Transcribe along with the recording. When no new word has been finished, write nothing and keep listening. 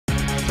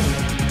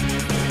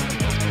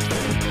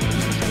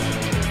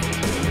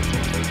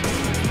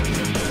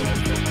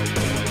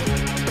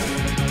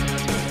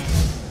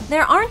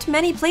There aren't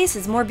many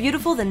places more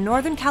beautiful than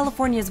Northern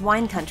California's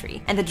wine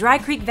country, and the Dry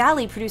Creek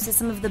Valley produces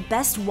some of the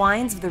best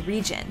wines of the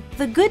region.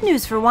 The good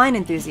news for wine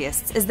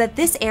enthusiasts is that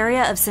this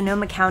area of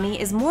Sonoma County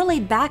is more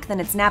laid back than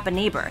its Napa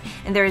neighbor,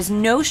 and there is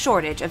no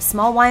shortage of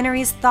small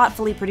wineries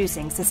thoughtfully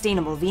producing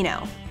sustainable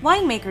vino.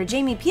 Winemaker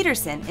Jamie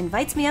Peterson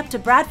invites me up to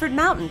Bradford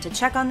Mountain to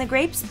check on the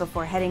grapes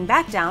before heading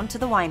back down to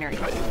the winery.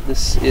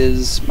 This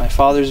is my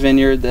father's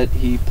vineyard that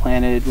he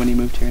planted when he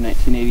moved here in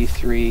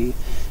 1983.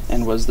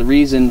 And was the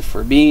reason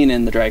for being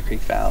in the Dry Creek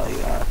Valley,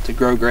 to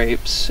grow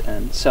grapes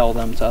and sell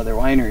them to other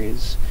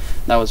wineries.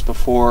 That was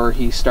before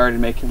he started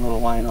making a little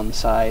wine on the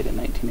side in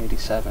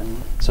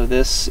 1987. So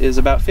this is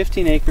about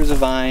 15 acres of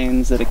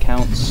vines that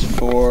accounts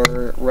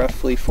for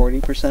roughly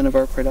 40% of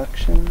our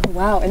production.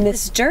 Wow, and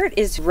this dirt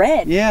is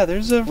red. Yeah,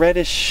 there's a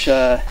reddish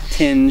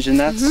tinge, and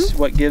that's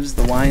what gives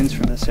the wines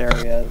from this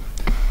area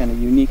kind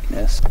of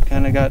uniqueness.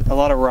 Kind of got a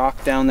lot of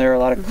rock down there, a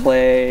lot of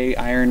clay,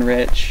 iron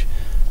rich.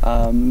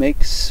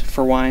 Makes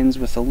for wines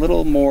with a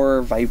little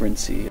more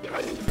vibrancy.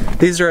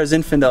 These are our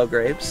Zinfandel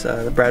grapes,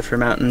 the Bradford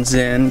Mountain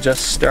Zin,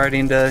 just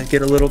starting to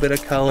get a little bit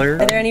of color.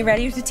 Are there any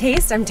ready to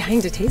taste? I'm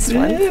dying to taste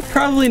one.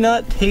 Probably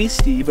not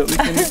tasty, but we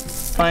can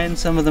find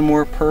some of the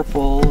more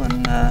purple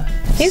and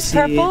He's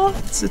purple?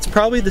 It's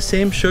probably the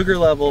same sugar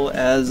level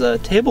as a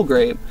table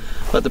grape,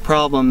 but the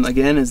problem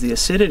again is the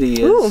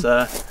acidity is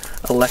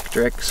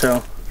electric.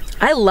 So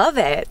I love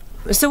it.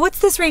 So what's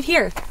this right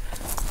here?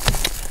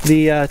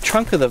 The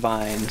trunk of the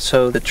vine.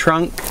 So the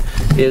trunk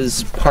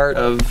is part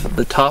of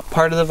the top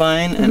part of the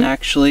vine, and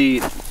actually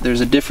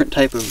there's a different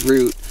type of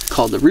root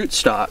called the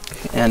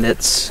rootstock, and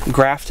it's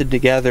grafted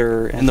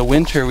together. In the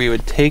winter we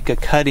would take a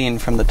cutting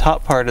from the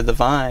top part of the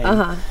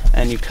vine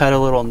and you cut a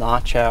little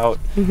notch out,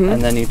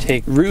 and then you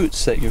take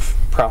roots that you've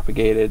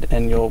propagated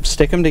and you'll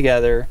stick them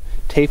together,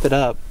 tape it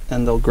up,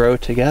 and they'll grow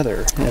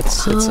together.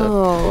 It's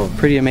a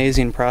pretty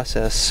amazing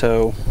process.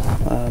 So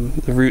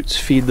the roots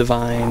feed the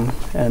vine,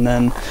 and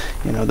then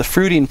the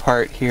fruiting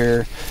part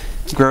here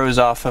grows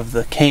off of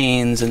the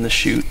canes and the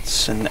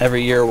shoots, and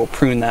every year we'll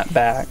prune that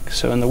back.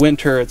 So in the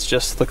winter it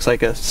just looks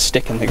like a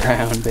stick in the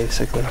ground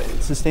basically.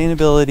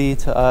 Sustainability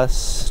to us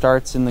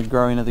starts in the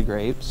growing of the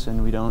grapes,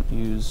 and we don't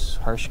use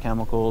harsh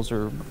chemicals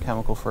or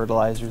chemical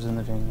fertilizers in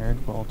the vineyard.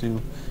 We'll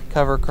do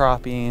cover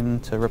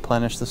cropping to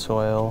replenish the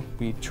soil.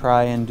 We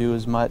try and do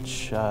as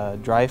much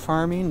dry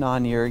farming,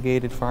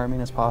 non-irrigated farming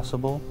as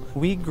possible.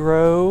 We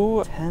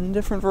grow 10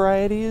 different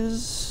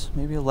varieties,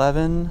 maybe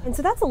 11. And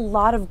so that's a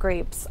lot of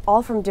grapes,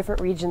 all from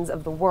different regions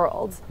of the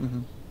world.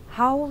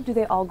 How do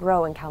they all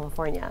grow in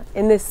California,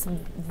 in this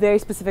very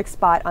specific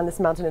spot on this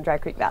mountain in Dry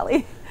Creek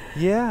Valley?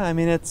 Yeah, I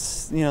mean,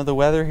 it's, the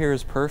weather here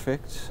is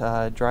perfect.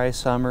 Dry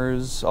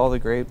summers, all the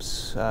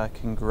grapes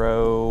can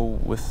grow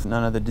with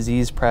none of the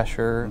disease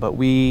pressure, but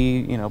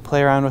we,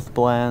 play around with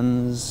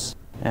blends,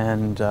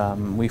 and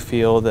we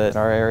feel that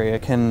our area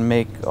can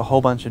make a whole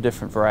bunch of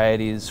different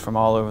varieties from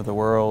all over the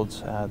world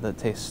that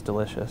taste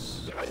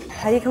delicious.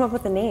 How do you come up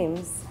with the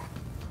names?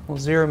 Well,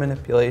 zero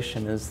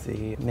manipulation is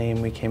the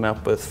name we came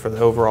up with for the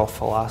overall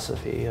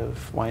philosophy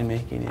of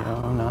winemaking,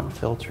 not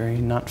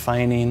filtering, not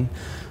fining,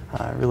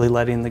 really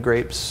letting the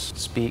grapes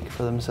speak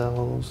for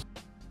themselves.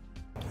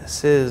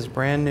 This is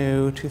brand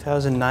new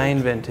 2009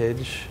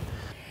 vintage.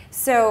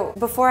 So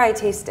before I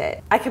taste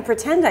it, I can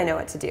pretend I know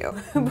what to do,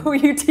 but will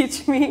you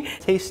teach me?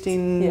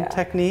 Tasting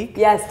technique?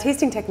 Yes,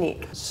 tasting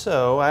technique.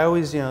 So I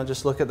always,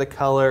 just look at the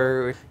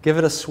color, give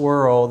it a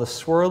swirl. The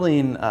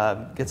swirling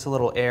gets a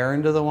little air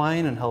into the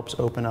wine and helps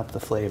open up the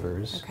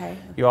flavors. Okay.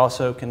 You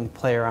also can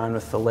play around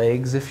with the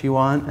legs if you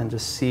want and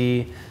just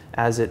see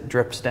as it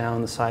drips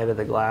down the side of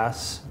the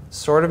glass.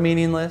 Sort of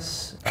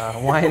meaningless.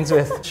 Wines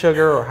with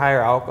sugar or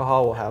higher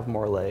alcohol will have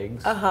more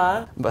legs.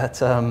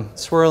 But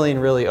swirling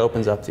really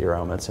opens up the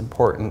aroma. It's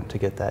important to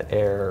get that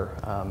air,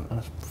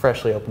 a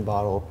freshly opened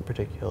bottle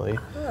particularly.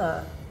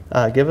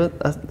 Give it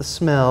a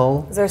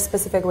smell. Is there a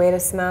specific way to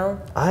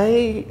smell?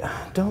 I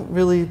don't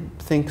really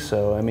think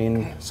so. I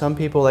mean, some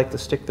people like to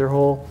stick their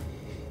whole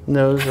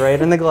nose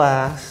right in the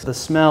glass. The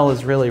smell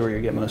is really where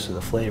you get most of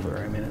the flavor.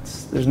 I mean,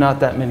 there's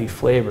not that many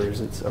flavors,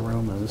 it's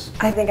aromas.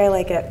 I think I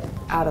like it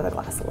out of the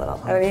glass a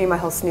little. I would need my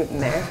whole snoot in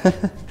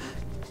there.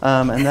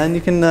 And then you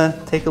can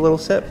take a little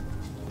sip.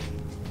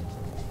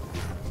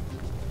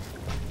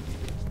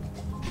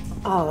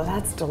 Oh,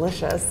 that's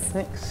delicious.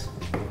 Thanks.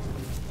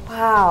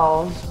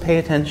 Wow. Pay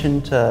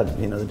attention to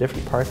the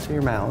different parts of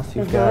your mouth.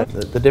 You've got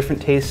the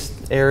different taste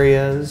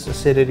areas,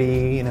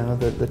 acidity,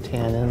 the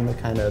tannin, the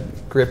kind of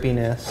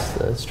grippiness,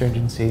 the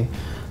astringency,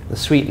 the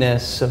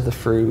sweetness of the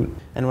fruit.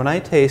 And when I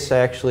taste, I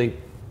actually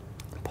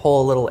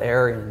pull a little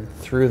air in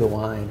through the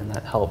wine, and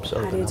that helps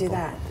open up. How do you do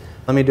that?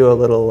 Let me do a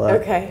little.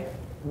 Okay.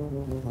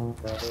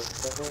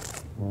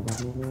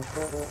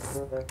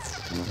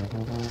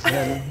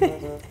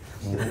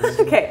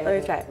 Okay, let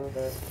me try it.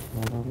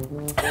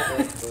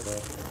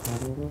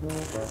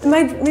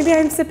 Maybe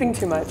I'm sipping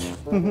too much.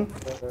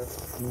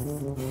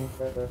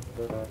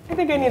 I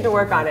think I need to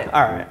work on it.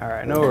 All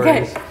right, no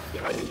worries.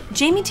 Okay.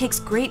 Jamie takes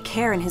great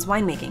care in his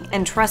winemaking,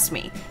 and trust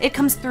me, it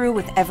comes through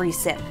with every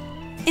sip.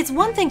 It's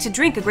one thing to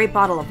drink a great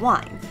bottle of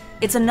wine,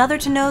 It's another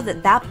to know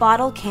that that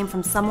bottle came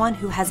from someone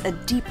who has a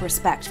deep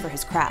respect for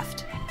his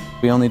craft.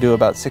 We only do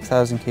about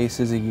 6,000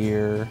 cases a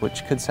year,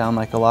 which could sound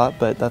like a lot,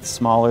 but that's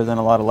smaller than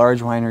a lot of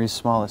large wineries'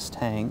 smallest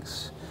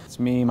tanks. It's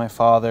me, my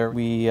father.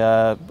 We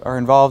are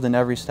involved in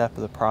every step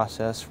of the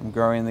process, from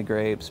growing the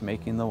grapes,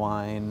 making the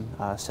wine,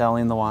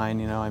 selling the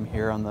wine. You know, I'm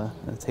here on the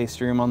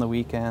tasting room on the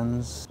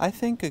weekends. I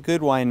think a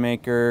good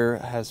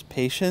winemaker has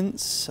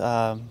patience,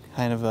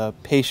 kind of a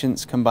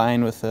patience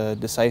combined with a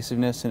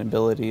decisiveness and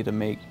ability to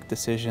make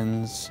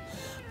decisions,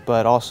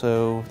 but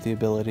also the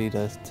ability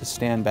to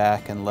stand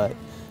back and let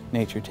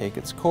nature take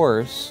its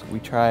course. We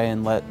try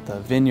and let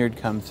the vineyard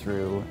come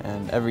through,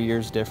 and every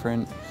year's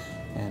different,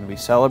 and we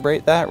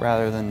celebrate that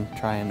rather than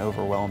try and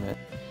overwhelm it.